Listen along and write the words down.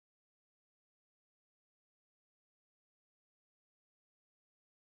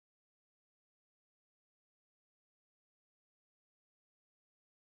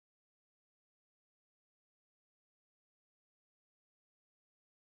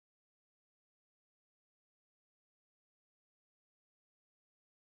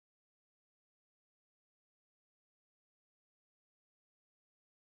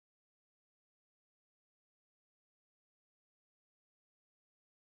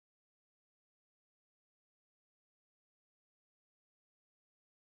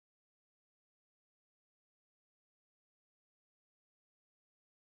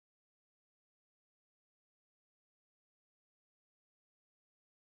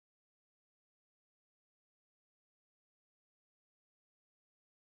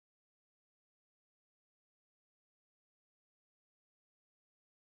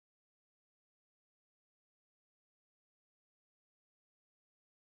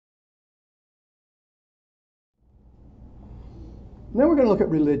Now we're going to look at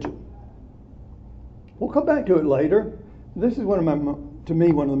religion. We'll come back to it later. This is one of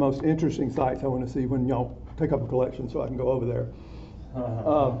the most interesting sites I want to see when y'all take up a collection, so I can go over there.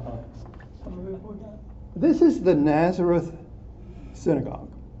 This is the Nazareth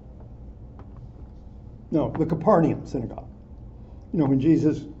Synagogue. No, the Capernaum Synagogue. You know, when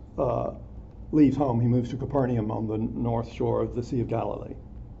Jesus leaves home, he moves to Capernaum on the north shore of the Sea of Galilee.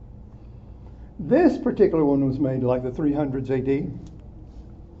 This particular one was made like the 300s AD,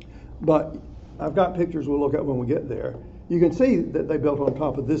 but I've got pictures we'll look at when we get there. You can see that they built on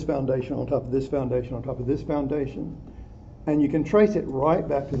top of this foundation, on top of this foundation, on top of this foundation, and you can trace it right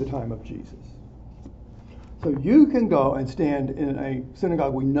back to the time of Jesus. So you can go and stand in a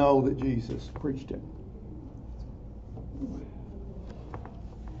synagogue we know that Jesus preached in.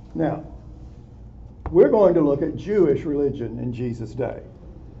 Now, we're going to look at Jewish religion in Jesus' day.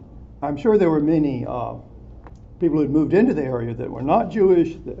 I'm sure there were many people who had moved into the area that were not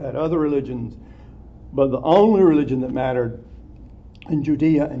Jewish, that had other religions, but the only religion that mattered in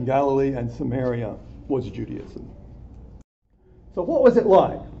Judea and Galilee and Samaria was Judaism. So what was it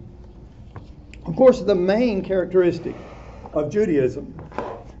like? Of course, the main characteristic of Judaism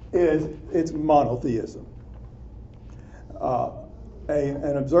is its monotheism.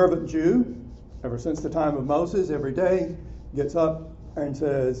 An observant Jew, ever since the time of Moses, every day gets up and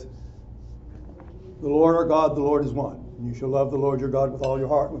says, "The Lord our God, the Lord is one. And you shall love the Lord your God with all your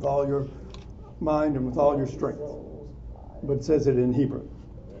heart, with all your mind, and with all your strength." But it says it in Hebrew.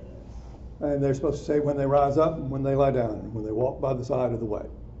 And they're supposed to say when they rise up and when they lie down and when they walk by the side of the way.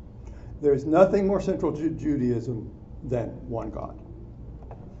 There's nothing more central to Judaism than one God.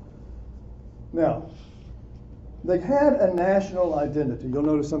 Now, they had a national identity. You'll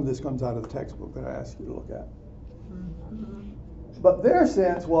notice some of this comes out of the textbook that I asked you to look at. But their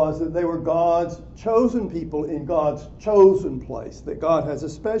sense was that they were God's chosen people in God's chosen place, that God has a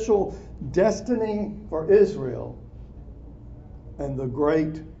special destiny for Israel, and the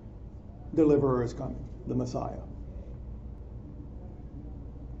great deliverer is coming, the Messiah.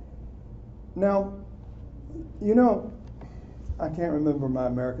 Now, you know, I can't remember my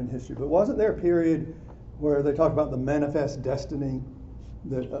American history, but wasn't there a period where they talked about the manifest destiny,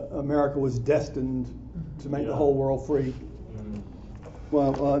 that America was destined to make the whole world free?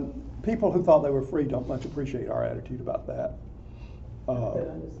 Well, people who thought they were free don't much appreciate our attitude about that. I can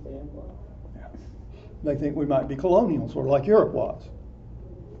understand why. Yeah. They think we might be colonial, sort of like Europe was.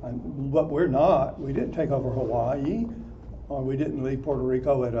 But we're not. We didn't take over Hawaii, or we didn't leave Puerto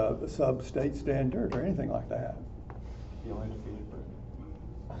Rico at a sub-state standard or anything like that. You only defeated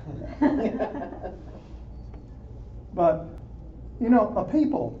Britain. But, you know, a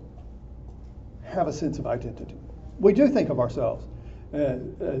people have a sense of identity. We do think of ourselves as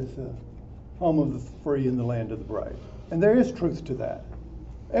home of the free and the land of the brave. And there is truth to that.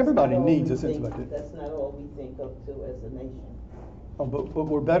 Everybody needs a sense of identity. That's not all we think of, too, as a nation. Oh, but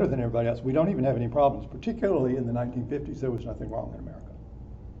we're better than everybody else. We don't even have any problems. Particularly in the 1950s, there was nothing wrong in America.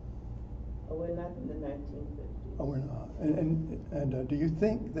 Oh, we're not in the 1950s. Oh, we're not. And do you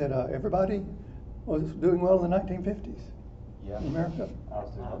think that everybody was doing well in the 1950s Yeah. in America?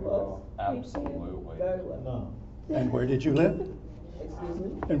 Absolutely well. Absolutely. Very well. No. And where did you live? Excuse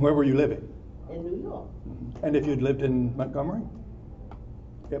me? And where were you living? In New York. And if you'd lived in Montgomery,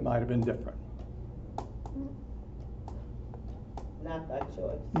 it might have been different. Not by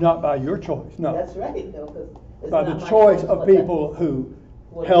choice. Not by your choice, no. That's right, though, because it's By not the my choice of but people who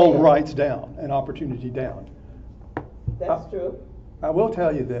were held there. rights down and opportunity down. That's true. I will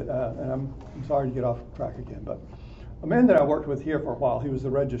tell you that, and I'm sorry to get off track again, but a man that I worked with here for a while, he was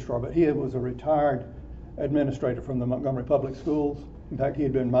the registrar, but he was a retired administrator from the Montgomery Public Schools. In fact, he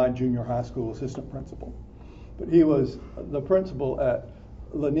had been my junior high school assistant principal. But he was the principal at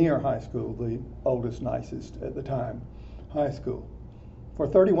Lanier High School, the oldest, nicest at the time high school, for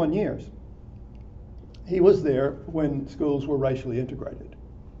 31 years. He was there when schools were racially integrated,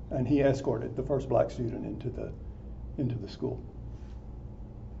 and he escorted the first black student into the school.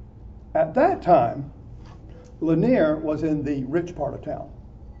 At that time, Lanier was in the rich part of town,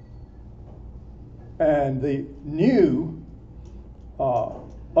 and the new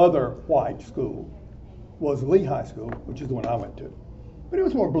other white school was Lee High School, which is the one I went to. But it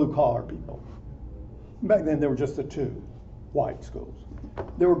was more blue-collar people. Back then, there were just the two white schools.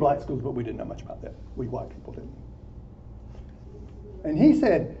 There were black schools, but we didn't know much about that. We white people didn't. And he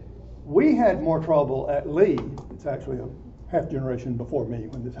said, we had more trouble at Lee. It's actually a half generation before me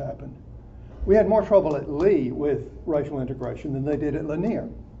when this happened. We had more trouble at Lee with racial integration than they did at Lanier,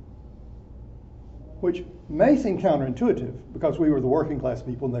 which may seem counterintuitive because we were the working class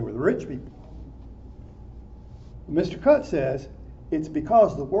people and they were the rich people. Mr. Cutt says it's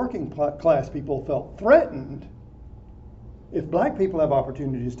because the working class people felt threatened. If black people have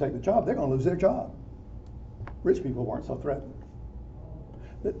opportunities to take the job, they're going to lose their job. Rich people weren't so threatened.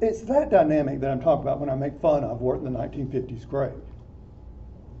 It's that dynamic that I'm talking about when I make fun of weren't in the 1950s great.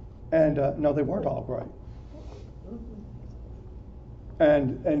 And no, they weren't all great.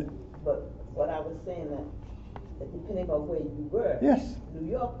 And But what I was saying that depending on where you were, yes, New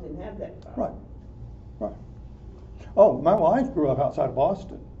York didn't have that problem. right. Oh, my wife grew up outside of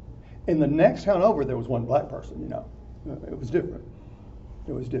Boston. In the next town over, there was one black person. You know, it was different.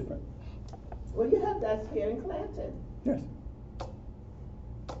 It was different. Well, you have that here in Clanton. Yes.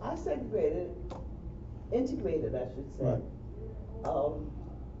 I integrated, I should say. Right.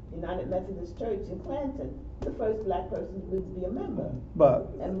 United Methodist Church in Clanton, the first black person to be a member,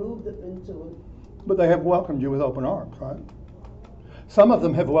 and moved up into. But they have welcomed you with open arms, right? Some of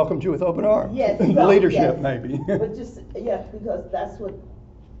them have welcomed you with open arms. Yes, the leadership, yes. maybe. But just because that's what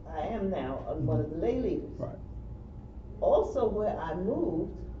I am now. I'm one of the lay leaders. Right. Also, where I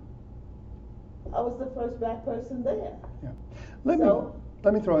moved, I was the first black person there. Yeah.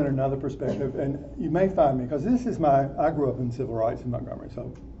 Let me throw in another perspective, and you may find me, because I grew up in civil rights in Montgomery,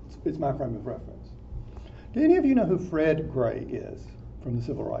 so it's my frame of reference. Do any of you know who Fred Gray is from the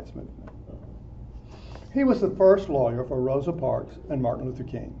civil rights movement? He was the first lawyer for Rosa Parks and Martin Luther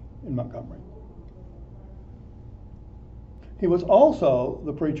King in Montgomery. He was also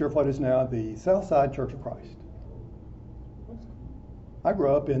the preacher of what is now the Southside Church of Christ. I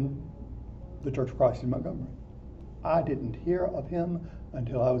grew up in the Church of Christ in Montgomery. I didn't hear of him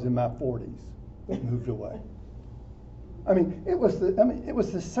until I was in my 40s and moved away. It was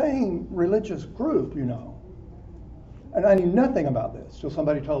the same religious group, you know. And I knew nothing about this till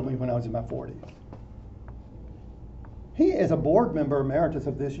somebody told me when I was in my 40s. He is a board member emeritus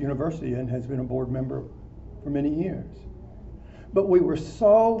of this university and has been a board member for many years. But we were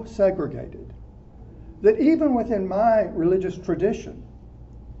so segregated that even within my religious tradition,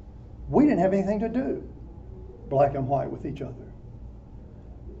 we didn't have anything to do, black and white, with each other.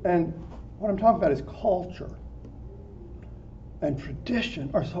 And what I'm talking about is culture and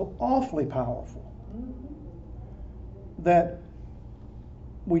tradition are so awfully powerful that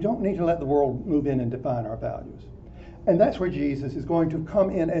we don't need to let the world move in and define our values. And that's where Jesus is going to come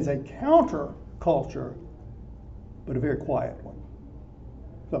in as a counter culture, but a very quiet one.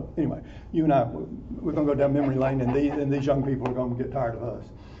 So anyway, you and I, we're going to go down memory lane, and these young people are going to get tired of us.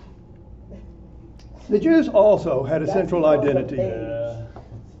 The Jews also had a central identity.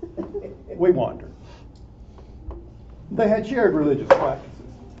 We wandered. They had shared religious practices.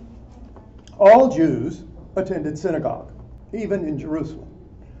 All Jews attended synagogue, even in Jerusalem.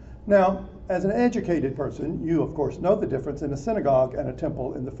 Now, as an educated person, you of course know the difference in a synagogue and a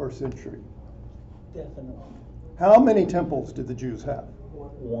temple in the first century. Definitely. How many temples did the Jews have?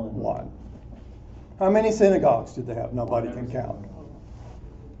 One. How many synagogues did they have? Nobody can count.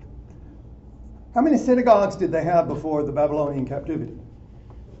 How many synagogues did they have before the Babylonian captivity?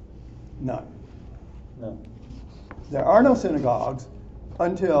 None. No. There are no synagogues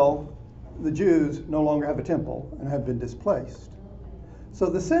until the Jews no longer have a temple and have been displaced. So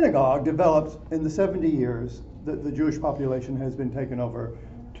the synagogue develops in the 70 years that the Jewish population has been taken over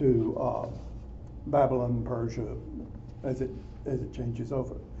to Babylon, Persia, as it changes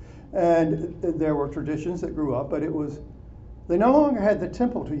over. And there were traditions that grew up, but they no longer had the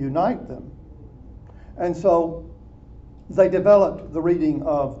temple to unite them. And so they developed the reading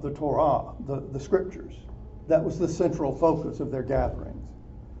of the Torah, the scriptures. That was the central focus of their gatherings.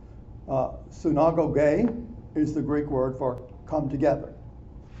 Synagoge is the Greek word for come together,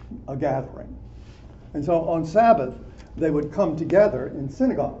 a gathering. And so on Sabbath, they would come together in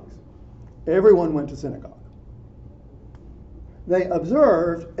synagogues. Everyone went to synagogue. They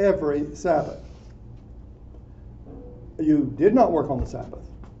observed every Sabbath. You did not work on the Sabbath.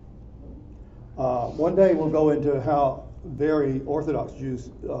 One day we'll go into how very Orthodox Jews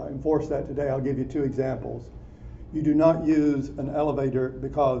enforce that today. I'll give you two examples. You do not use an elevator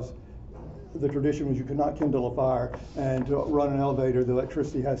because the tradition was you could not kindle a fire, and to run an elevator, the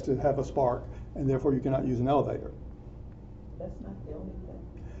electricity has to have a spark, and therefore you cannot use an elevator. That's not the only thing.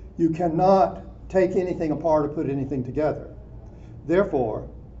 You cannot take anything apart or put anything together. Therefore,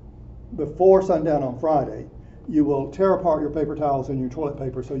 before sundown on Friday, you will tear apart your paper towels and your toilet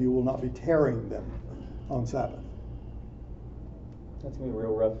paper so you will not be tearing them on Sabbath. That's going to be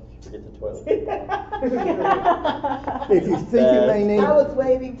real rough if you forget the toilet. If you think you may need, I was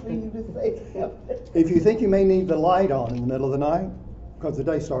waiting for you to say something. if you think you may need the light on in the middle of the night, because the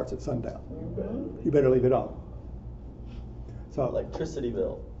day starts at sundown, you better leave it on. So, Electricity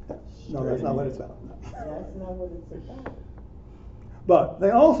bill. no, that's not what it's about. That's not what it's about. But they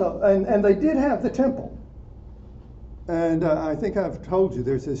also, and they did have the temple. And I think I've told you,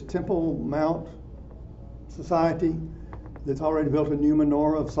 there's this Temple Mount Society that's already built a new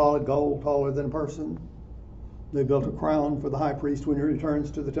menorah of solid gold taller than a person. They built a crown for the high priest when he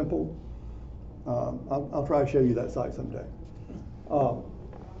returns to the temple. I'll try to show you that site someday.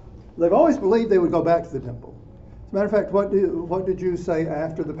 They've always believed they would go back to the temple. As a matter of fact, what did you say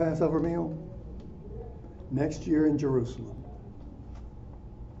after the Passover meal? Next year in Jerusalem.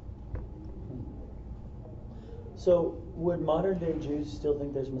 So, would modern day Jews still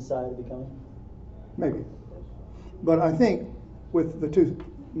think there's a Messiah to be coming? Maybe. But I think with the 2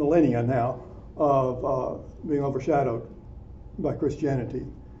 millennia now of being overshadowed by Christianity,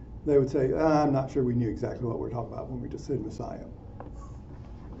 they would say, I'm not sure we knew exactly what we're talking about when we just said Messiah.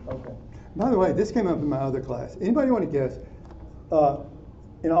 Okay. By the way, this came up in my other class. Anybody want to guess?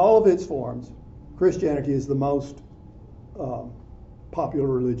 In all of its forms, Christianity is the most popular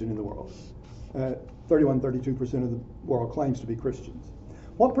religion in the world. 32% of the world claims to be Christians.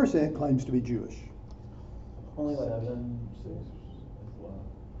 What percent claims to be Jewish? Only 7, 6.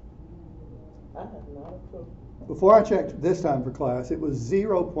 I have not a clue. Before I checked this time for class, it was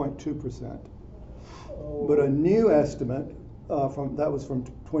 0.2%. But a new estimate that was from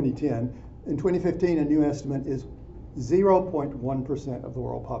 2010. In 2015, a new estimate is 0.1% of the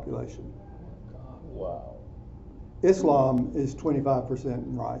world population. Wow. Islam is 25%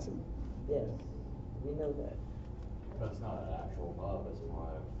 and rising. Yes, we know that. But it's not an actual love, it's more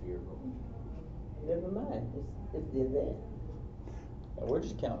a fear. Never mind, if they're there. Yeah, we're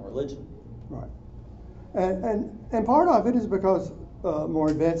just counting religion. Right. And part of it is because more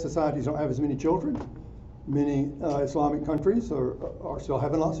advanced societies don't have as many children. Many Islamic countries are still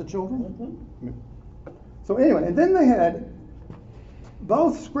having lots of children. Mm-hmm. So anyway, and then they had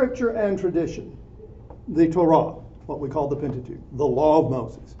both scripture and tradition. The Torah, what we call the Pentateuch, the Law of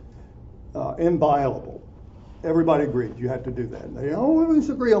Moses, inviolable. Everybody agreed you had to do that. And they always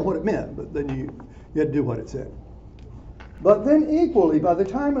agree on what it meant, but then you had to do what it said. But then equally, by the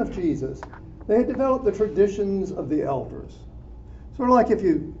time of Jesus, they had developed the traditions of the elders. Sort of like if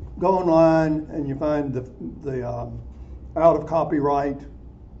you go online and you find the out of copyright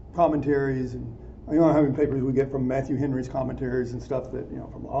commentaries, and you know how many papers we get from Matthew Henry's commentaries and stuff that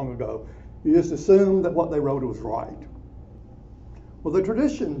from long ago. You just assume that what they wrote was right. Well, the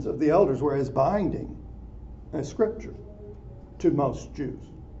traditions of the elders were as binding as scripture to most Jews.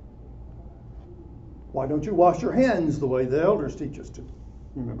 Why don't you wash your hands the way the elders teach us to?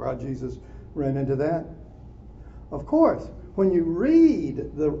 Remember how Jesus ran into that? Of course, when you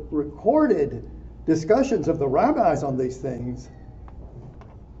read the recorded discussions of the rabbis on these things,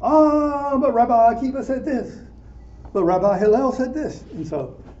 but Rabbi Akiva said this, but Rabbi Hillel said this, and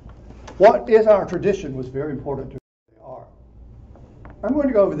so what is our tradition was very important to who they are. I'm going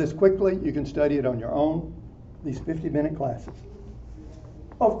to go over this quickly. You can study it on your own, these 50-minute classes.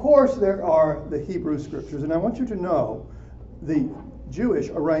 Of course, there are the Hebrew scriptures, and I want you to know the Jewish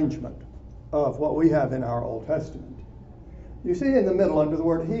arrangement of what we have in our Old Testament. You see in the middle, under the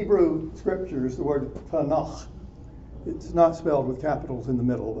word Hebrew scriptures, the word Tanakh. It's not spelled with capitals in the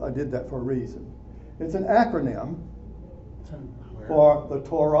middle. I did that for a reason. It's an acronym for the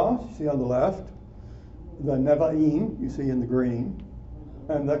Torah, you see on the left, the Nevi'im, you see in the green,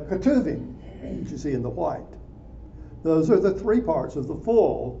 and the Ketuvim, which you see in the white. Those are the 3 parts of the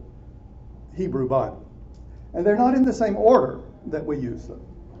full Hebrew Bible. And they're not in the same order that we use them,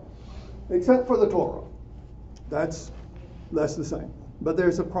 except for the Torah. That's the same. But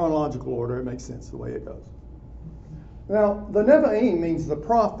there's a chronological order. It makes sense the way it goes. Now, the Nevi'im means the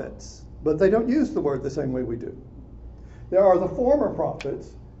prophets, but they don't use the word the same way we do. There are the former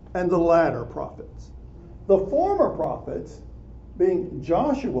prophets and the latter prophets. The former prophets being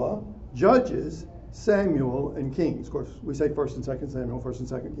Joshua, Judges, Samuel, and Kings. Of course, we say 1st and 2nd Samuel, 1st and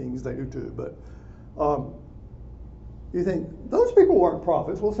 2nd Kings. They do too. But you think, those people weren't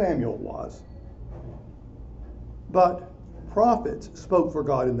prophets. Well, Samuel was. But prophets spoke for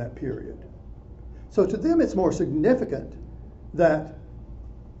God in that period. So to them, it's more significant that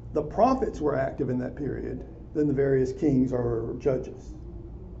the prophets were active in that period than the various kings or judges.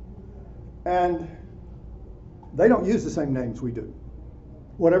 And they don't use the same names we do.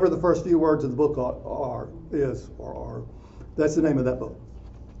 Whatever the first few words of the book are, that's the name of that book.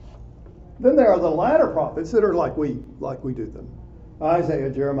 Then there are the latter prophets that are like we do them. Isaiah,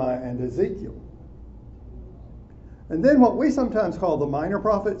 Jeremiah, and Ezekiel. And then what we sometimes call the minor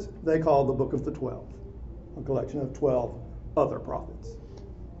prophets, they call the Book of the 12, a collection of 12 other prophets.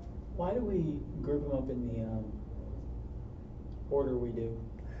 Why do we group them up in the order we do?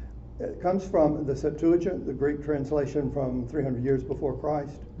 It comes from the Septuagint, the Greek translation from 300 years before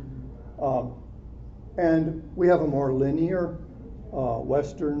Christ. And we have a more linear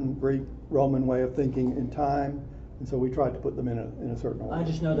Western, Greek, Roman way of thinking in time. And so we tried to put them in a certain order. I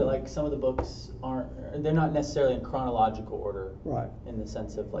just know that like some of the books they're not necessarily in chronological order. Right. In the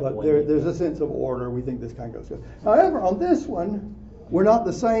sense of like. But there's a sense of order. We think this kind of goes good. However, on this one, we're not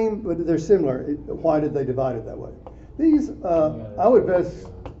the same, but they're similar. Why did they divide it that way? These, I would best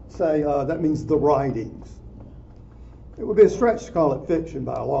say that means the writings. It would be a stretch to call it fiction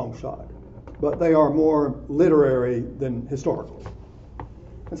by a long shot, but they are more literary than historical.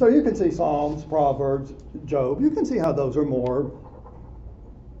 And so you can see Psalms, Proverbs, Job. You can see how those are more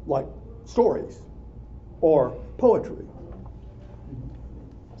like stories or poetry.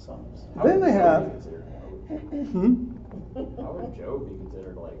 Psalms. Then they have. How would Job be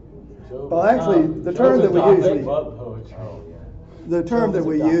considered like? Job? Well, actually, the term that we usually. Oh, yeah. The term that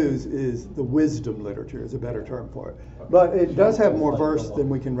we use is the wisdom literature is a better term for it. But it does have more verse than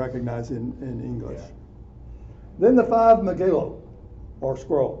we can recognize in English. Then the 5 Megillot, or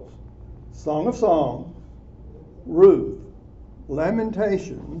scrolls. Song of Songs, Ruth,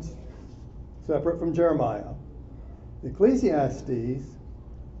 Lamentations, separate from Jeremiah, Ecclesiastes,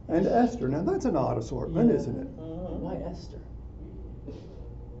 and Esther. Now that's an odd assortment, isn't it? Why Esther?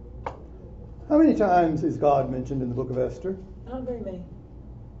 How many times is God mentioned in the book of Esther? Not very many.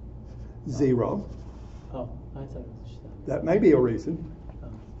 0. Oh, I thought it was just that. That may be a reason.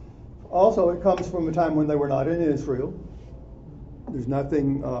 Also, it comes from a time when they were not in Israel. There's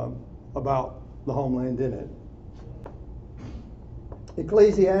nothing about the homeland in it.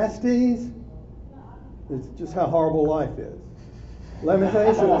 Ecclesiastes is just how horrible life is.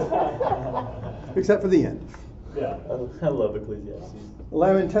 Lamentations, except for the end. Yeah, I love Ecclesiastes.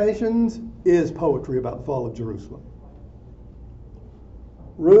 Lamentations is poetry about the fall of Jerusalem.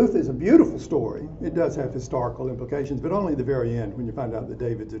 Ruth is a beautiful story. It does have historical implications, but only at the very end when you find out that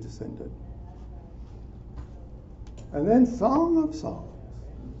David's a descendant. And then Song of Songs.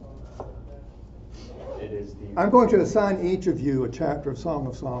 It is the. I'm going to assign each of you a chapter of Song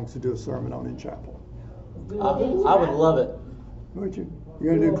of Songs to do a sermon on in chapel. I would love it. Would you?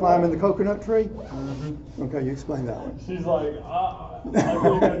 You're going to do climbing the coconut tree? Mm-hmm. Okay, you explain that one. She's like, I'm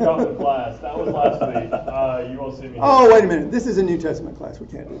really going to drop the class. That was last week. You won't see me. Oh, wait a minute. This is a New Testament class. We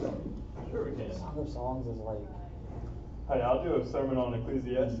can't do that. Sure we can. Song of Songs is like. Hey, I'll do a sermon on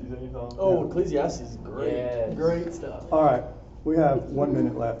Ecclesiastes anytime. Oh, Ecclesiastes is great. Yes. Great stuff. All right. We have 1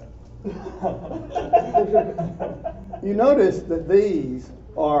 minute left. You notice that these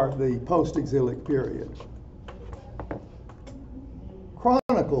are the post-exilic period.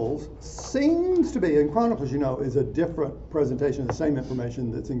 Chronicles seems to be, and Chronicles, you know, is a different presentation of the same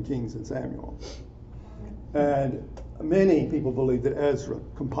information that's in Kings and Samuel. And many people believe that Ezra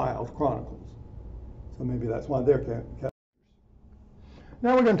compiled Chronicles. So maybe that's why they're kept.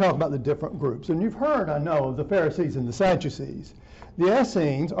 Now we're going to talk about the different groups. And you've heard, I know, of the Pharisees and the Sadducees. The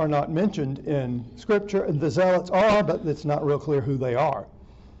Essenes are not mentioned in Scripture. The Zealots are, but it's not real clear who they are.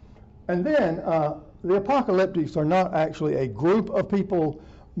 And then the Apocalyptics are not actually a group of people,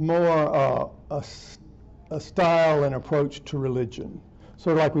 more a style and approach to religion.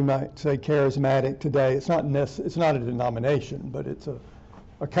 Sort of like we might say charismatic today. It's not a denomination, but it's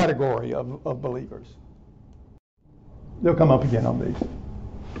a category of believers. They'll come up again on these.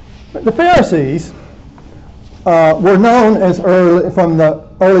 But the Pharisees were known from the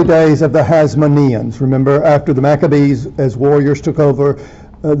early days of the Hasmoneans. Remember, after the Maccabees, as warriors took over,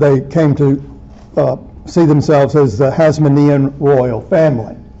 they came to see themselves as the Hasmonean royal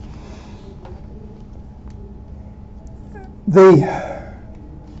family. The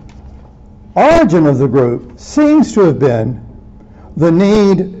origin of the group seems to have been the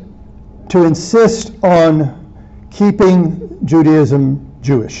need to insist on keeping Judaism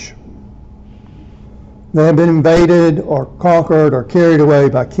Jewish. They had been invaded or conquered or carried away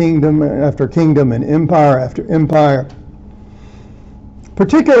by kingdom after kingdom and empire after empire.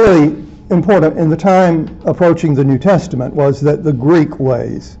 Particularly important in the time approaching the New Testament was that the Greek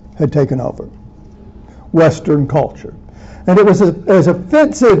ways had taken over Western culture. And it was as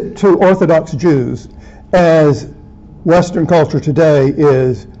offensive to Orthodox Jews as Western culture today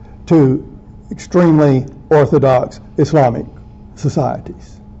is to extremely Orthodox Islamic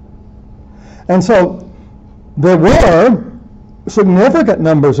societies. And so there were significant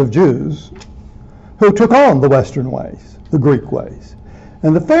numbers of Jews who took on the Western ways, the Greek ways.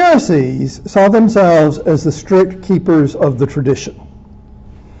 And the Pharisees saw themselves as the strict keepers of the tradition.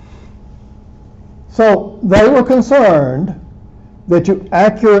 So they were concerned that you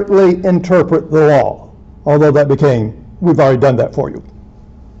accurately interpret the law, although that became, we've already done that for you.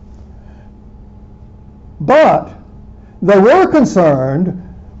 But they were concerned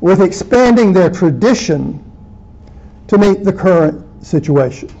with expanding their tradition to meet the current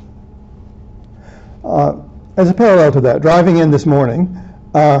situation. As a parallel to that, driving in this morning,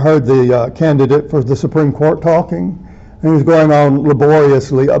 I heard the candidate for the Supreme Court talking, and he was going on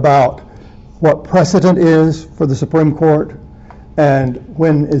laboriously about what precedent is for the Supreme Court, and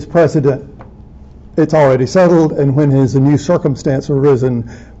when is precedent it's already settled, and when has a new circumstance arisen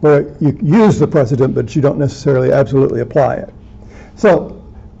where you use the precedent but you don't necessarily absolutely apply it. So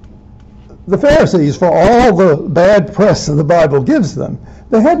the Pharisees, for all the bad press that the Bible gives them,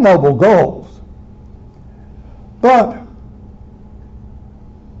 they had noble goals. But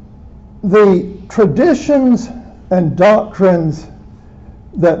the traditions and doctrines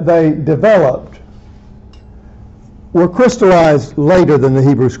that they developed were crystallized later than the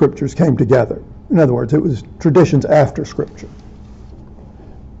Hebrew Scriptures came together. In other words, it was traditions after Scripture.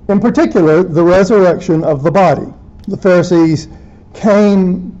 In particular, the resurrection of the body. The Pharisees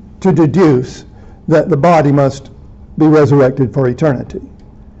came to deduce that the body must be resurrected for eternity.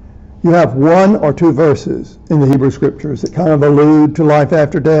 You have one or two verses in the Hebrew Scriptures that kind of allude to life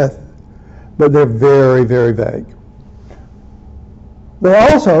after death, but they're very, very vague. They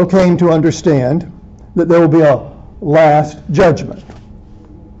also came to understand that there will be a last judgment,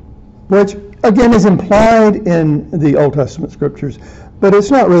 which again is implied in the Old Testament Scriptures, but it's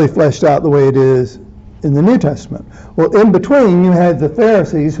not really fleshed out the way it is in the New Testament. Well, in between, you had the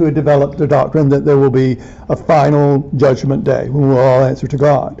Pharisees who had developed the doctrine that there will be a final judgment day when we'll all answer to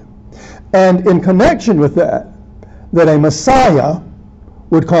God. And in connection with that a Messiah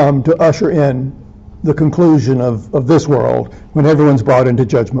would come to usher in the conclusion of this world when everyone's brought into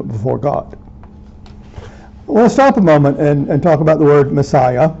judgment before God. We'll stop a moment and talk about the word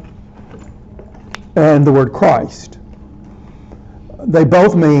Messiah and the word Christ. They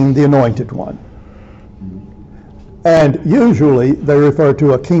both mean the anointed one. And usually they refer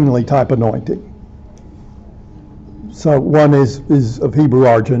to a kingly type anointing. So one is of Hebrew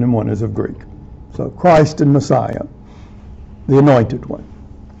origin and one is of Greek. So Christ and Messiah, the anointed one.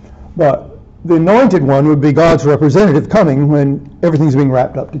 But the anointed one would be God's representative coming when everything's being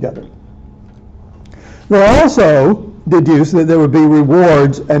wrapped up together. They also deduced that there would be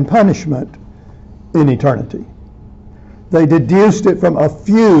rewards and punishment in eternity. They deduced it from a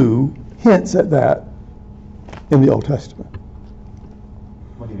few hints at that in the Old Testament.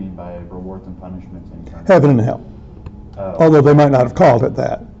 What do you mean by rewards and punishments in eternity? Heaven and hell. Although they might not have called it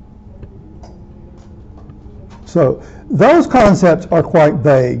that. So those concepts are quite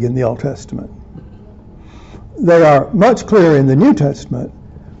vague in the Old Testament. They are much clearer in the New Testament,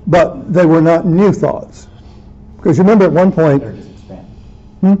 but they were not new thoughts. Because remember at one point... They were just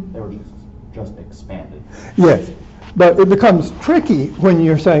expanded. They were just expanded. Yes, but it becomes tricky when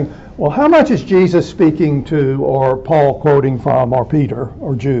you're saying, well, how much is Jesus speaking to, or Paul quoting from, or Peter,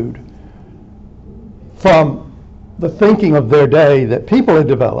 or Jude, from the thinking of their day that people had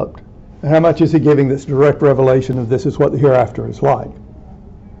developed, and how much is he giving this direct revelation of this is what the hereafter is like?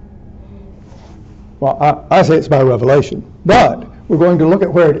 Well, I say it's by revelation, but we're going to look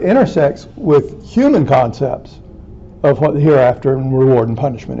at where it intersects with human concepts of what the hereafter and reward and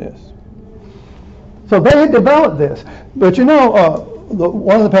punishment is. So they had developed this, but you know,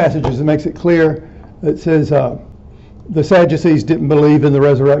 one of the passages that makes it clear, that says the Sadducees didn't believe in the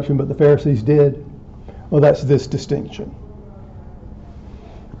resurrection, but the Pharisees did. Well, that's this distinction.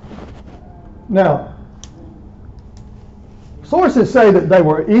 Now, sources say that they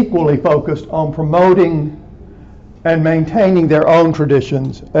were equally focused on promoting and maintaining their own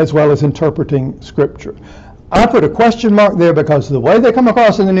traditions as well as interpreting Scripture. I put a question mark there because the way they come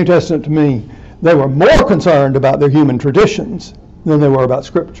across in the New Testament to me, they were more concerned about their human traditions than they were about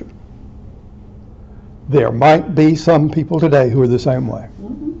Scripture. There might be some people today who are the same way.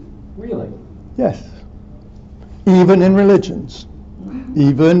 Really? Yes. Even in religions.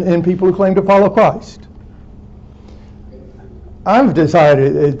 Even in people who claim to follow Christ. I've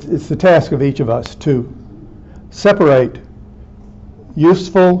decided it's the task of each of us to separate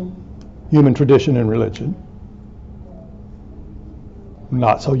useful human tradition and religion,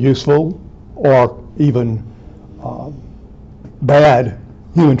 not so useful or even bad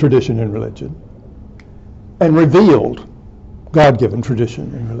human tradition and religion, and revealed God-given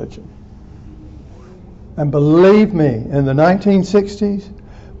tradition and religion. And believe me, in the 1960s,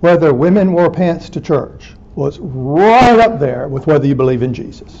 whether women wore pants to church was right up there with whether you believe in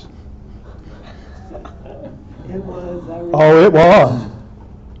Jesus. It was. Oh, it was.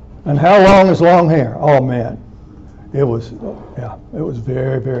 And how long is long hair? Oh, man. It was, yeah, it was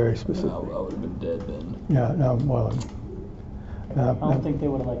very, very specific. I would have been dead then. Yeah, no, well, I don't think they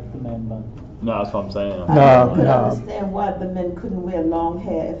would have liked the man bun. No, that's what I'm saying. I could no. understand why the men couldn't wear long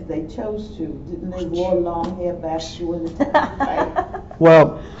hair if they chose to. Didn't they wear long hair back during the time, right?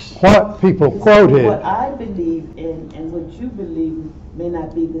 Well, what people quoted, What I believe in and what you believe may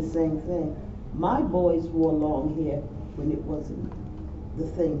not be the same thing. My boys wore long hair when it wasn't the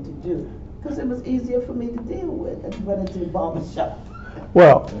thing to do, because it was easier for me to deal with than running to the barber shop.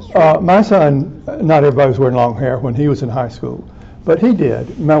 well, my son, not everybody was wearing long hair when he was in high school, but he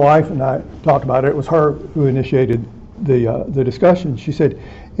did. My wife and I talked about it. It was her who initiated the discussion. She said,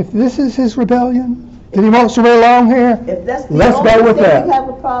 if this is his rebellion, that he wants to wear long hair, If that's the let's only go with thing that. you have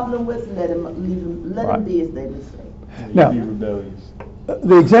a problem with, let him Right. be, as they would say. Now, Be rebellious.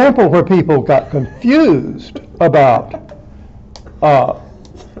 the example where people got confused about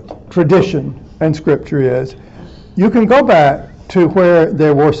tradition and scripture is, you can go back to where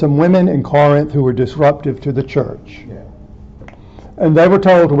there were some women in Corinth who were disruptive to the church. And they were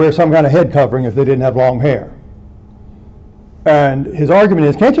told to wear some kind of head covering if they didn't have long hair. And his argument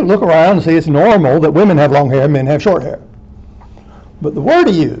is, can't you look around and see it's normal that women have long hair and men have short hair? But the word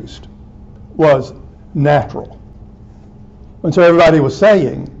he used was natural. And so everybody was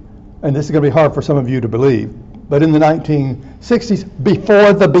saying, and this is going to be hard for some of you to believe, but in the 1960s,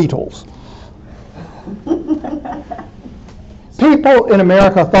 before the Beatles, people in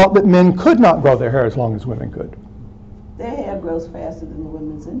America thought that men could not grow their hair as long as women could. Their hair grows faster than the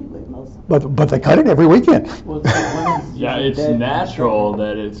women's anyway, most of them. But they cut it every weekend. Well, it's the women's Yeah, usually it's dead. natural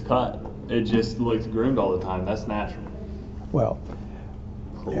that it's cut. It just looks groomed all the time. That's natural. Well,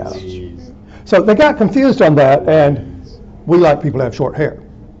 yeah. Please. So they got confused on that, and we like people to have short hair.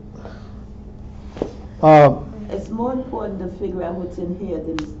 It's more important to figure out what's in here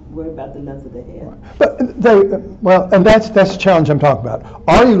than to worry about the length of the hair. But they, well, and that's the challenge I'm talking about.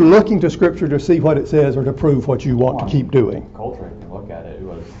 Are you looking to Scripture to see what it says or to prove what you want to keep doing? Culture, if you look at it, it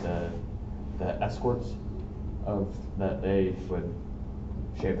was the escorts of that day would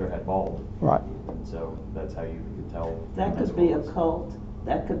shave their head bald. Right. And so that's how you could tell. That that's could be a what it was. cult,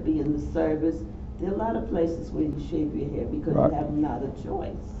 that could be in the service. There are a lot of places where you shave your hair because Right. you have not a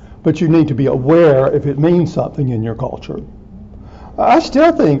choice. But you need to be aware if it means something in your culture. I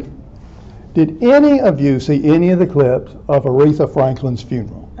still think, did any of you see any of the clips of Aretha Franklin's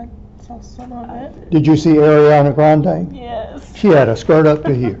funeral? I saw some of it. Did you see Ariana Grande? Yes. She had a skirt up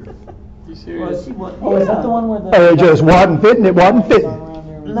to here. You Well, serious? she was, Oh, is that the one where the... It just wasn't fitting, it wasn't fitting.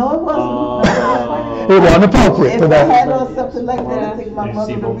 No, it wasn't. It wasn't appropriate If for I had that. on something like that, I think my You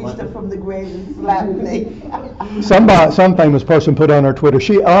mother see would have both reached my- up from the grave and slapped me. Some famous person put on her Twitter,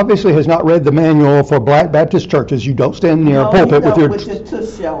 she obviously has not read the manual for Black Baptist churches. You don't stand near a No, pulpit you with don't, your... with your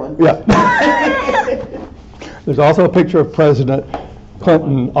tush showing. Yeah. There's also a picture of President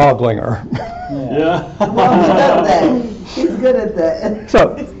Clinton Oglinger. Yeah. Well, he does that. He's good at that.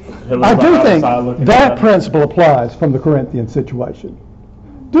 So, He I looks do like think outside looking that at it. principle applies from the Corinthian situation.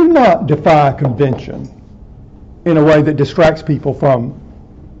 Do not defy convention in a way that distracts people from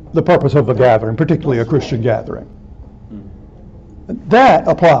the purpose of a gathering, particularly a Christian gathering. That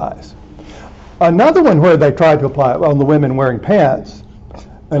applies. Another one where they tried to apply it on the women wearing pants,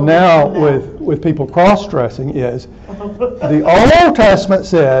 and now with people cross-dressing, is the Old Testament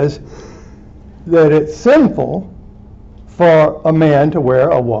says that it's sinful for a man to wear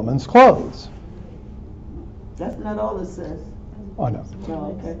a woman's clothes. That's not all it says. I know.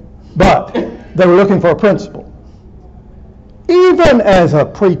 Oh, okay. But they were looking for a principle. Even as a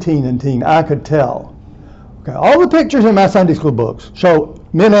preteen and teen, I could tell. Okay, all the pictures in my Sunday school books show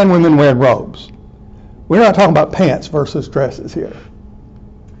men and women wearing robes. We're not talking about pants versus dresses here.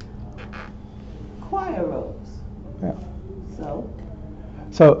 Choir robes. Yeah.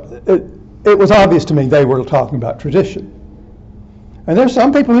 So, it was obvious to me they were talking about tradition. And there's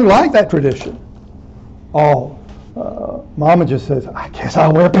some people who like that tradition. Mama just says, I guess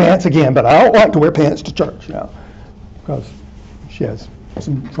I'll wear pants again, but I don't like to wear pants to church now, because she has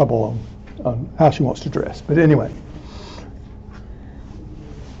some trouble on how she wants to dress. But anyway,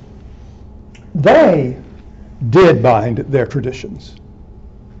 they did bind their traditions.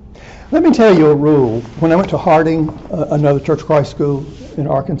 Let me tell you a rule. When I went to Harding, another Church of Christ school in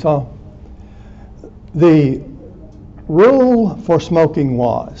Arkansas, the rule for smoking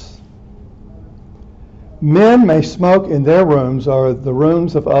was, men may smoke in their rooms or the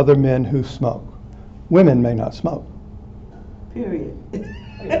rooms of other men who smoke. Women may not smoke. period. Wait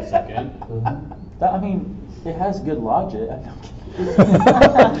a second. That, I mean, it has good logic.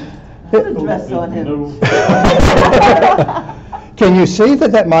 Put a dress on him. Can you see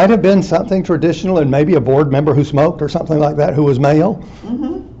that might have been something traditional and maybe a board member who smoked or something like that who was male?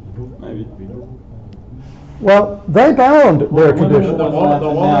 Mm-hmm. Maybe. Well, they bound their tradition. The woman,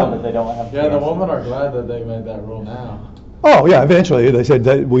 But they don't have. yeah, the women are glad that they made that rule now. Oh, yeah, eventually they said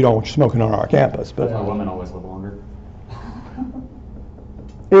that we don't want you smoking on our campus, but That's why women always live longer.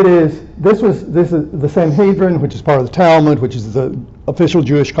 this is the Sanhedrin, which is part of the Talmud, which is the official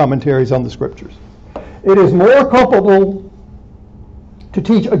Jewish commentaries on the scriptures. It is more culpable to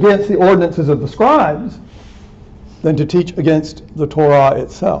teach against the ordinances of the scribes than to teach against the Torah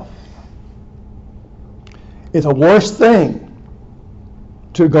itself. It's a worse thing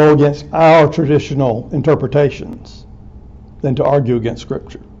to go against our traditional interpretations than to argue against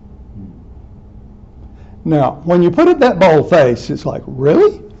Scripture. Now, when you put it that bold face, it's like,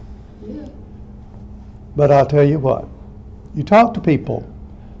 really? Yeah. But I'll tell you what, you talk to people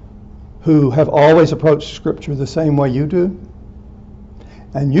who have always approached Scripture the same way you do,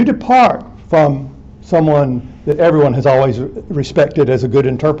 and you depart from someone that everyone has always respected as a good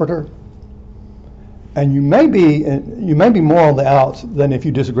interpreter, and you may be more on the outs than if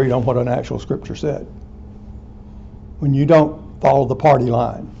you disagreed on what an actual Scripture said, when you don't follow the party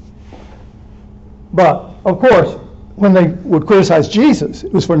line. But, of course, when they would criticize Jesus,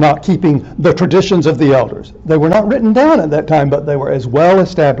 it was for not keeping the traditions of the elders. They were not written down at that time, but they were as well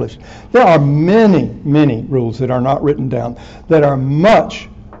established. There are many, many rules that are not written down that are much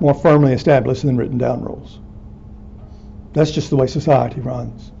more firmly established than written down rules. That's just the way society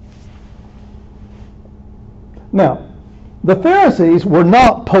runs. Now, the Pharisees were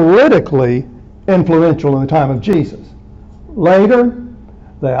not politically influential in the time of Jesus. Later,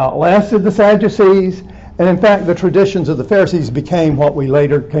 they outlasted the Sadducees, and in fact, the traditions of the Pharisees became what we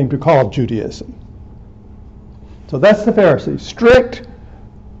later came to call Judaism. So that's the Pharisees. Strict,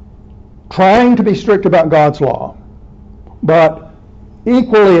 trying to be strict about God's law, but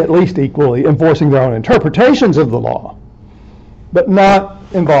at least equally, enforcing their own interpretations of the law, but not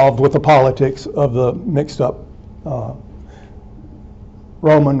involved with the politics of the mixed up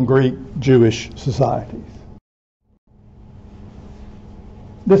Roman, Greek, Jewish societies.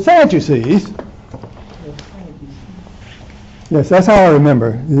 The Sadducees, yes, that's how I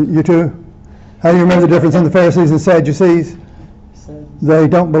remember. You too? How do you remember the difference in the Pharisees and Sadducees? They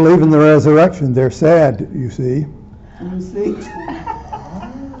don't believe in the resurrection. They're sad, you see. You see?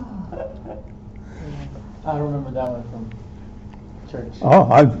 I remember that one from church. Oh,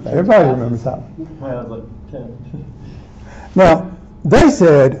 everybody remembers that one. When I was like 10. Now, they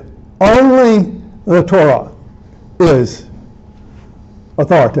said only the Torah is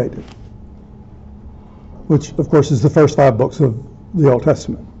authoritative, which, of course, is the first 5 books of the Old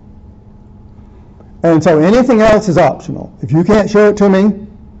Testament. And so anything else is optional. If you can't show it to me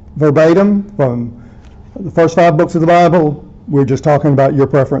verbatim from the first 5 books of the Bible, we're just talking about your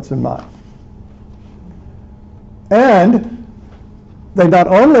preference and mine. And they not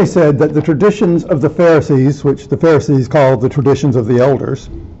only said that the traditions of the Pharisees, which the Pharisees called the traditions of the elders,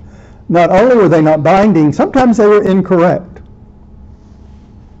 not only were they not binding, sometimes they were incorrect.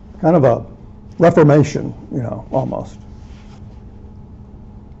 Kind of a reformation, almost.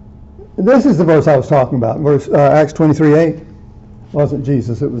 This is the verse I was talking about, verse Acts 23:8. It wasn't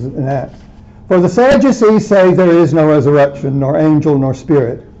Jesus, it was in Acts. For the Sadducees say there is no resurrection, nor angel, nor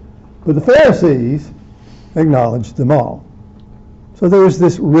spirit, but the Pharisees acknowledged them all. So there was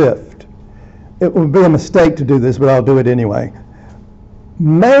this rift. It would be a mistake to do this, but I'll do it anyway.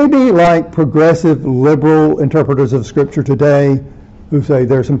 Maybe like progressive liberal interpreters of Scripture today who say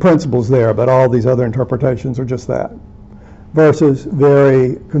there's some principles there, but all these other interpretations are just that. Versus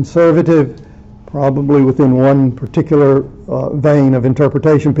very conservative, probably within one particular vein of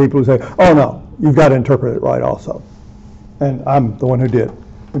interpretation, people who say, oh no, you've got to interpret it right also. And I'm the one who did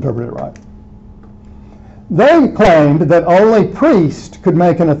interpret it right. They claimed that only priests could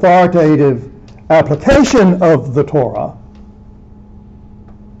make an authoritative application of the Torah,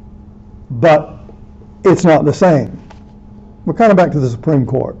 but it's not the same. We're kind of back to the Supreme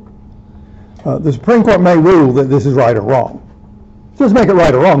Court. The Supreme Court may rule that this is right or wrong. It doesn't make it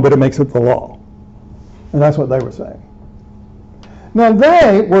right or wrong, but it makes it the law. And that's what they were saying. Now,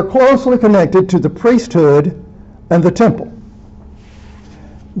 they were closely connected to the priesthood and the temple.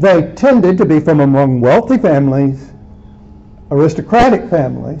 They tended to be from among wealthy families, aristocratic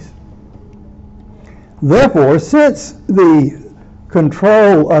families. Therefore, since the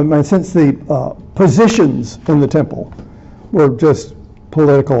positions in the temple were just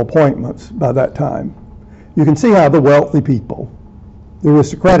political appointments by that time, you can see how the wealthy people, the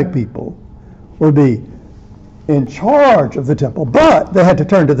aristocratic people, would be in charge of the temple, but they had to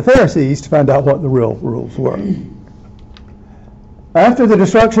turn to the Pharisees to find out what the real rules were. After the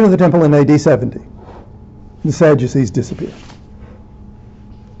destruction of the temple in AD 70, the Sadducees disappeared.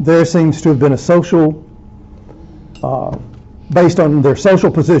 There seems to have been a social based on their social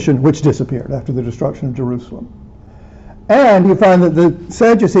position, which disappeared after the destruction of Jerusalem. And you find that the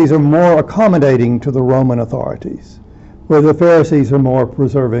Sadducees are more accommodating to the Roman authorities, where the Pharisees are more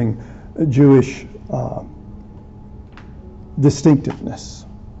preserving Jewish distinctiveness.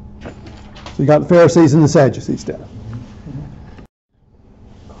 So you got the Pharisees and the Sadducees down.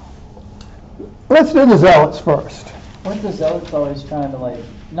 Let's do the Zealots first. Weren't the Zealots always trying to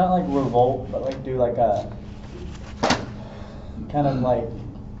not revolt, but do a kind of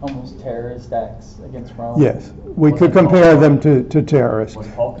almost terrorist acts against Rome? Yes, we could compare them to terrorists. Was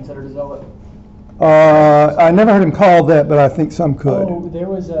Paul considered a zealot? I never heard him called that, but I think some could. Oh, there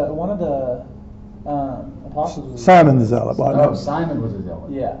was one of the apostles. Simon the Zealot, wasn't No, it? Simon was a zealot.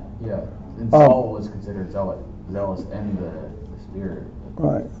 Yeah. Yeah. And Saul was considered zealous in the spirit.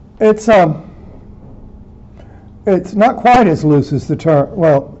 Right. It's not quite as loose as the term.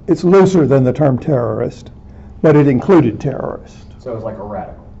 Well, it's looser than the term terrorist, but it included terrorists. So it was like a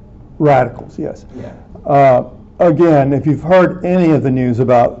radical. Radicals, yes. Yeah. Again, if you've heard any of the news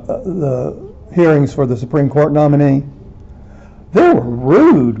about the hearings for the Supreme Court nominee, there were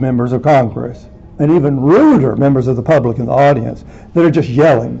rude members of Congress and even ruder members of the public in the audience that are just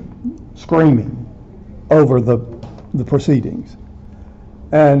yelling, screaming over the proceedings.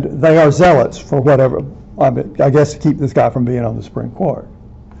 And they are zealots for whatever, I guess to keep this guy from being on the Supreme Court.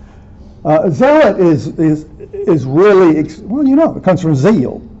 Zealot is really, well, it comes from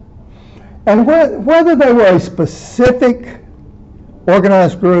zeal. And whether they were a specific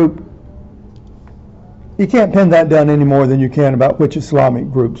organized group, you can't pin that down any more than you can about which Islamic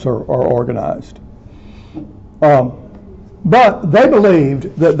groups are organized. But they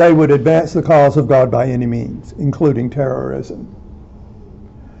believed that they would advance the cause of God by any means, including terrorism.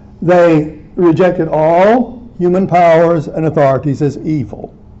 They rejected all human powers and authorities as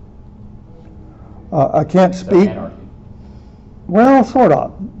evil. I can't speak. So anarchy. Well, sort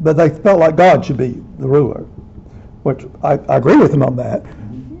of, but they felt like God should be the ruler, which I agree with them on that.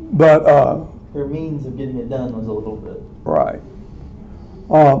 But Their means of getting it done was a little bit. right.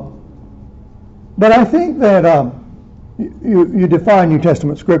 But I think that you define New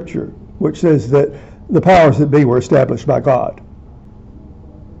Testament scripture, which says that the powers that be were established by God.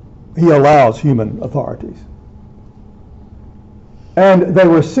 He allows human authorities. And they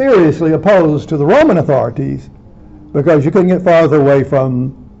were seriously opposed to the Roman authorities because you couldn't get farther away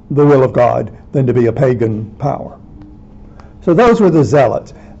from the will of God than to be a pagan power. So those were the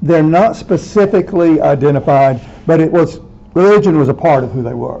Zealots. They're not specifically identified, but religion was a part of who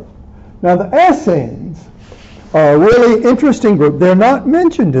they were. Now the Essenes are a really interesting group. They're not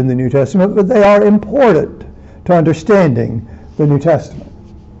mentioned in the New Testament, but they are important to understanding the New Testament.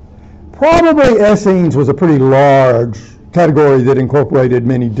 Probably Essenes was a pretty large category that incorporated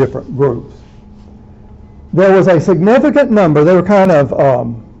many different groups. There was a significant number. They were kind of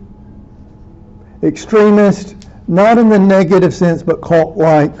extremist, not in the negative sense, but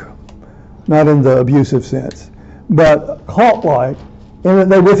cult-like, not in the abusive sense, but cult-like, in that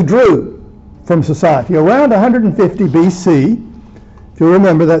they withdrew from society. Around 150 BC, if you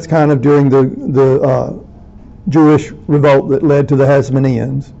remember, that's kind of during the Jewish revolt that led to the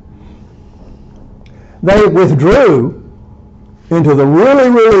Hasmoneans. They withdrew into the really,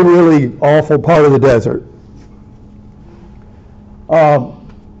 really, really awful part of the desert,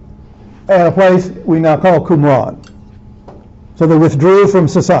 at a place we now call Qumran. So they withdrew from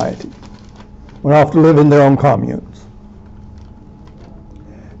society, went off to live in their own communes.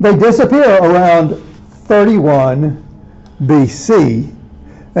 They disappear around 31 BC,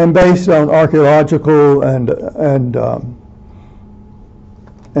 and based on archaeological and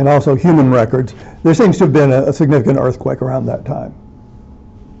also human records, there seems to have been a significant earthquake around that time.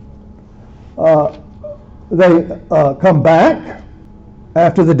 They come back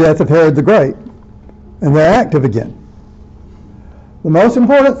after the death of Herod the Great, and they're active again. The most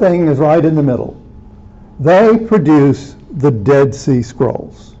important thing is right in the middle. They produce the Dead Sea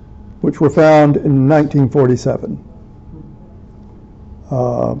Scrolls, which were found in 1947,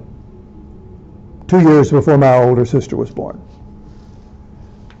 2 years before my older sister was born.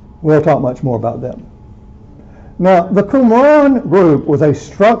 We'll talk much more about them. Now, the Qumran group was a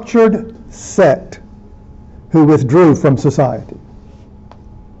structured sect who withdrew from society.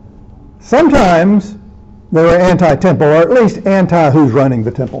 Sometimes they were anti-temple, or at least anti-who's running the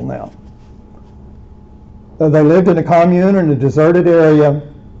temple now. They lived in a commune in a deserted area.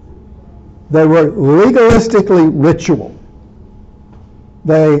 They were legalistically ritual.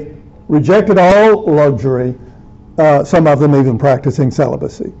 They rejected all luxury, some of them even practicing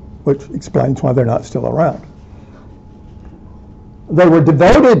celibacy, which explains why they're not still around. They were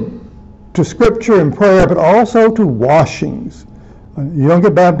devoted to Scripture and prayer, but also to washings. You don't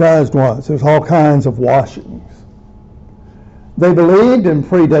get baptized once. There's all kinds of washings. They believed in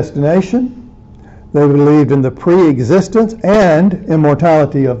predestination. They believed in the pre-existence and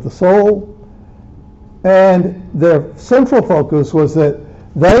immortality of the soul. And their central focus was that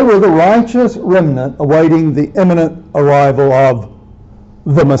they were the righteous remnant awaiting the imminent arrival of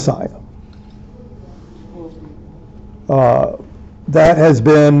the Messiah. That has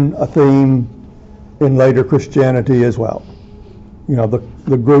been a theme in later Christianity as well. You know,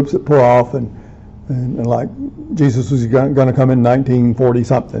 the groups that pull off and like Jesus was going to come in 1940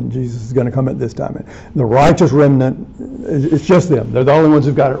 something. Jesus is going to come at this time. And the righteous remnant, it's just them. They're the only ones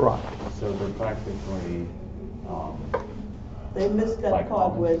who've got it right. So they're practically, They missed that Like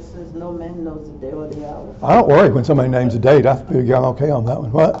part Amish. where it says no man knows the day or the hour. I don't worry when somebody names a date. I figure I'm okay on that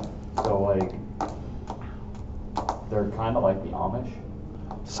one. What? so like, they're kind of like the Amish.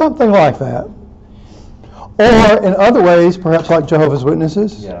 Something like that. Or in other ways, perhaps like Jehovah's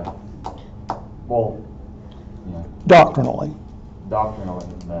Witnesses, Yeah. Well, yeah, doctrinally doctrinally,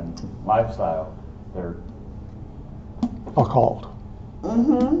 and then lifestyle, they're are called.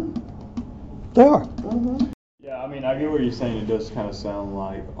 Mm-hmm. They are. Mm-hmm. Yeah, I mean, I get what you're saying. It does kind of sound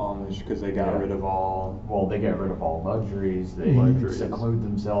like Amish because they got Yeah. rid of all. well, they get rid of all luxuries. They Luxuries. seclude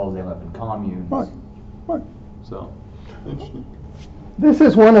themselves. They live in communes. Right. Right. So, interesting. This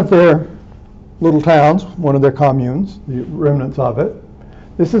is one of their little towns, one of their communes, the remnants of it.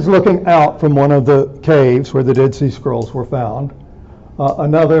 This is looking out from one of the caves where the Dead Sea Scrolls were found.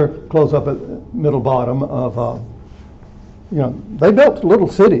 Another close up at middle bottom of, they built little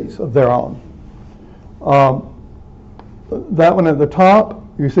cities of their own. That one at the top,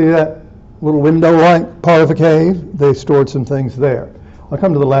 you see that little window-like part of the cave? They stored some things there. I'll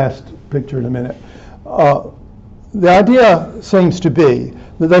come to the last picture in a minute. The idea seems to be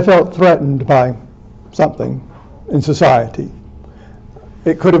that they felt threatened by something in society.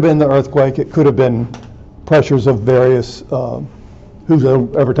 It could have been the earthquake, it could have been pressures of various, who's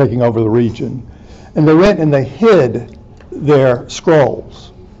ever taking over the region. And they went and they hid their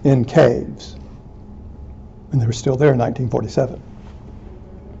scrolls in caves. And they were still there in 1947.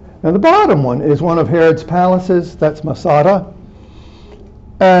 Now the bottom one is one of Herod's palaces, that's Masada.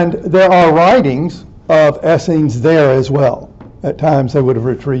 And there are writings of Essenes there as well. At times they would have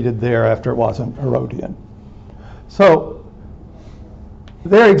retreated there after it wasn't Herodian. So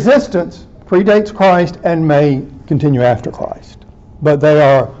their existence predates Christ and may continue after Christ. But they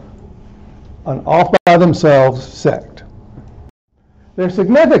are an off by themselves sect. Their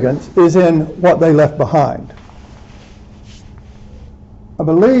significance is in what they left behind.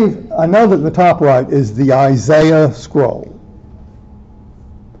 I know that the top right is the Isaiah scroll.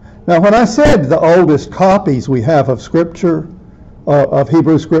 Now, when I said the oldest copies we have of Scripture, of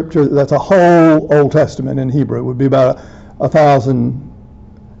Hebrew Scripture, that's a whole Old Testament in Hebrew. It would be about 1000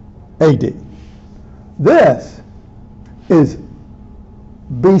 AD. This is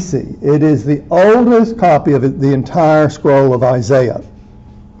BC. It is the oldest copy of the entire scroll of Isaiah.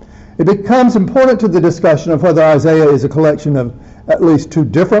 It becomes important to the discussion of whether Isaiah is a collection of at least two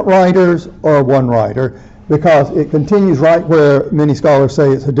different writers or one writer, because it continues right where many scholars say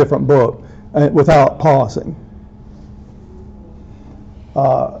it's a different book without pausing. They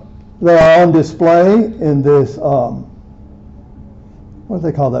are on display in this, what do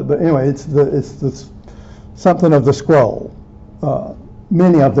they call that? But anyway, it's something of the scroll.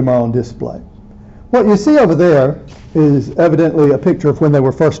 Many of them are on display. What you see over there is evidently a picture of when they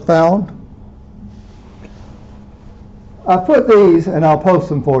were first found. I put these, and I'll post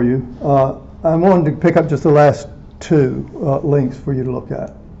them for you. I wanted to pick up just the last two links for you to look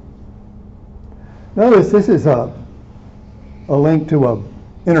at. Notice this is a link to a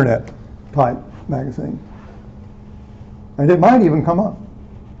internet type magazine. And it might even come up.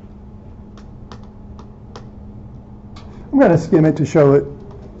 I'm going to skim it to show it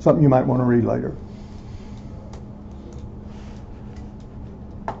something you might want to read later.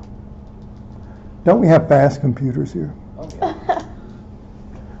 Don't we have fast computers here?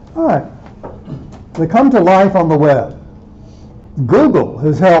 All right. They come to life on the web. Google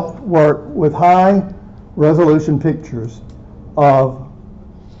has helped work with high resolution pictures of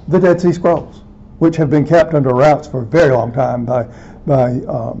the Dead Sea Scrolls, which have been kept under wraps for a very long time by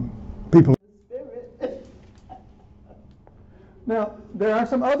people. Now, there are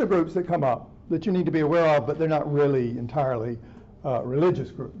some other groups that come up that you need to be aware of, but they're not really entirely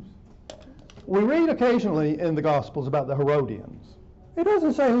religious groups. We read occasionally in the Gospels about the Herodians. It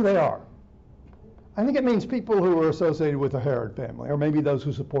doesn't say who they are. I think it means people who were associated with the Herod family, or maybe those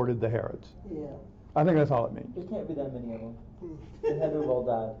who supported the Herods. Yeah. I think that's all it means. There can't be that many of them. They had to have all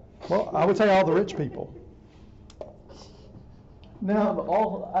died. Well, I would say all the rich people. No, but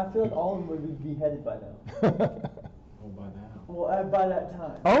Now, I feel like all of them would be beheaded by now. Oh, by now. Well, by that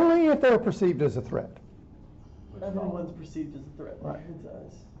time. only if they're perceived as a threat. Everyone's perceived as a threat. Right. It's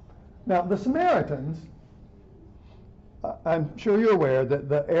us. Now, the Samaritans, I'm sure you're aware that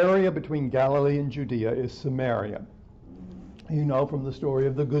the area between Galilee and Judea is Samaria. You know from the story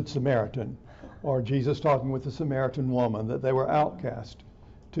of the Good Samaritan, or Jesus talking with the Samaritan woman, that they were outcast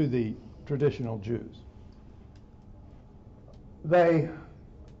to the traditional Jews. And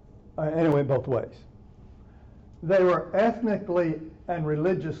it went both ways. They were ethnically and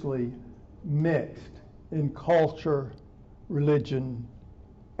religiously mixed in culture, religion,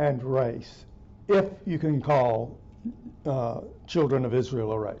 and race, if you can call children of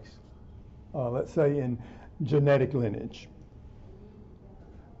Israel a race. Let's say in genetic lineage.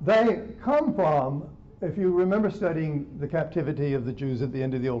 They come from, if you remember studying the captivity of the Jews at the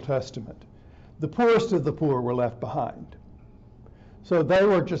end of the Old Testament, the poorest of the poor were left behind. So they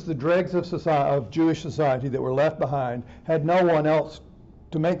were just the dregs of society, of Jewish society that were left behind, had no one else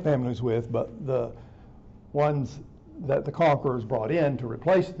to make families with but the ones that the conquerors brought in to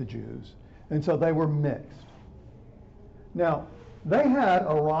replace the Jews. And so they were mixed. Now, they had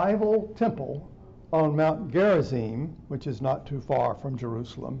a rival temple on Mount Gerizim, which is not too far from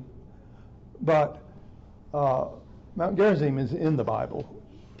Jerusalem. But Mount Gerizim is in the Bible.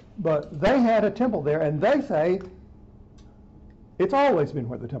 But they had a temple there, and they say it's always been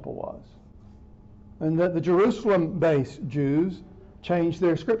where the temple was. And that the Jerusalem-based Jews changed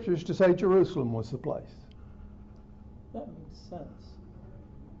their scriptures to say Jerusalem was the place. That makes sense.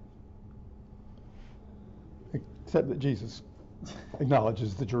 Except that Jesus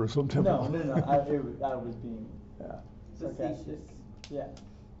acknowledges the Jerusalem temple. No. I was being Yeah. sarcastic. Yeah.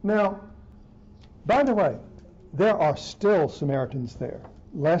 Now, by the way, there are still Samaritans there.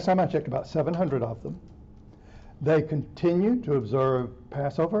 Last time I checked, about 700 of them. They continue to observe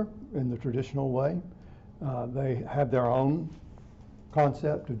Passover in the traditional way. They have their own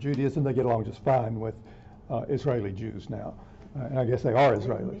concept of Judaism. They get along just fine with Israeli Jews now. And I guess they are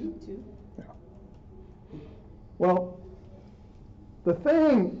Israelis. Need to. Yeah. Well, the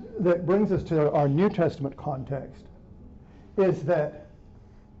thing that brings us to our New Testament context is that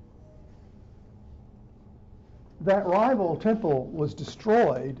rival temple was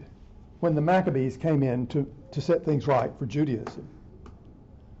destroyed when the Maccabees came in to set things right for Judaism.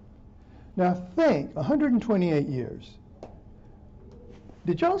 Now think, 128 years.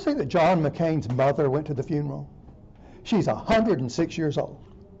 Did y'all see that John McCain's mother went to the funeral? She's 106 years old.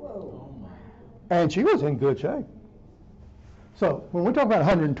 Whoa. And she was in good shape. So when we talk about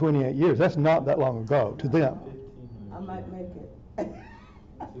 128 years, that's not that long ago to them. I might make it.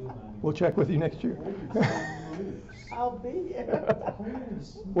 We'll check with you next year. I'll be here.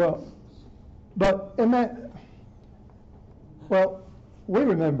 Well, but in that, well, we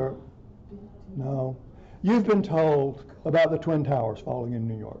remember, no, you've been told about the Twin Towers falling in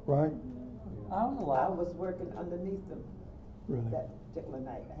New York, right? I don't know I why. was working underneath them Really? that particular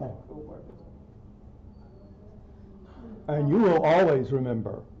night. I had Oh. crew workers. And you will always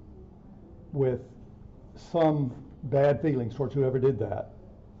remember with some bad feelings towards whoever did that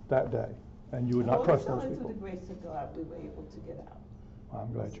day. And you would not trust those Only through the people. grace of God we were able to get out.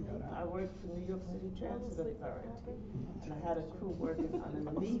 I'm glad you got I out. worked for New York City Transit Authority, and I had a crew working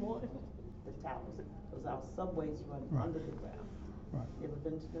underneath the towers, because our subways run Right. under the ground. Right. You ever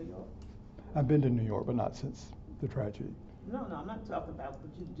been to New York? I've been to New York, but not since the tragedy. No, I'm not talking about,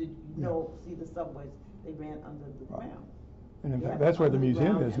 but you see the subways, they ran under the Right. ground. And in They fact, have that's where the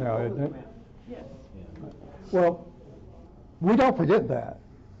museum underground is and now, over isn't the it? ground. Yes. Well, we don't forget that.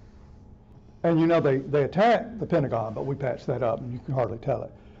 And you know, they attacked the Pentagon, but we patched that up, and you can hardly tell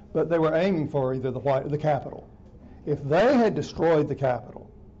it. But they were aiming for either the Capitol. If they had destroyed the Capitol,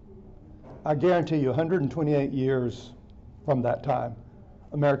 I guarantee you 128 years from that time,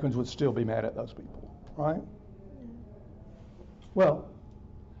 Americans would still be mad at those people, right? Well,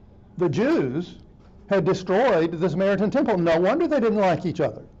 the Jews had destroyed the Samaritan temple. No wonder they didn't like each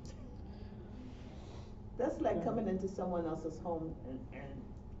other. That's like coming into someone else's home and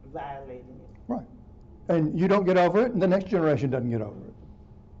violating it. Right. And you don't get over it, and the next generation doesn't get over it.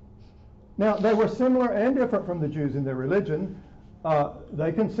 Now, they were similar and different from the Jews in their religion.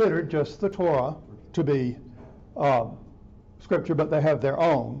 They considered just the Torah to be scripture, but they have their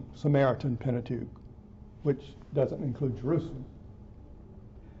own Samaritan Pentateuch, which doesn't include Jerusalem.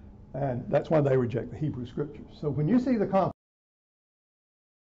 And that's why they reject the Hebrew scriptures. So when you see the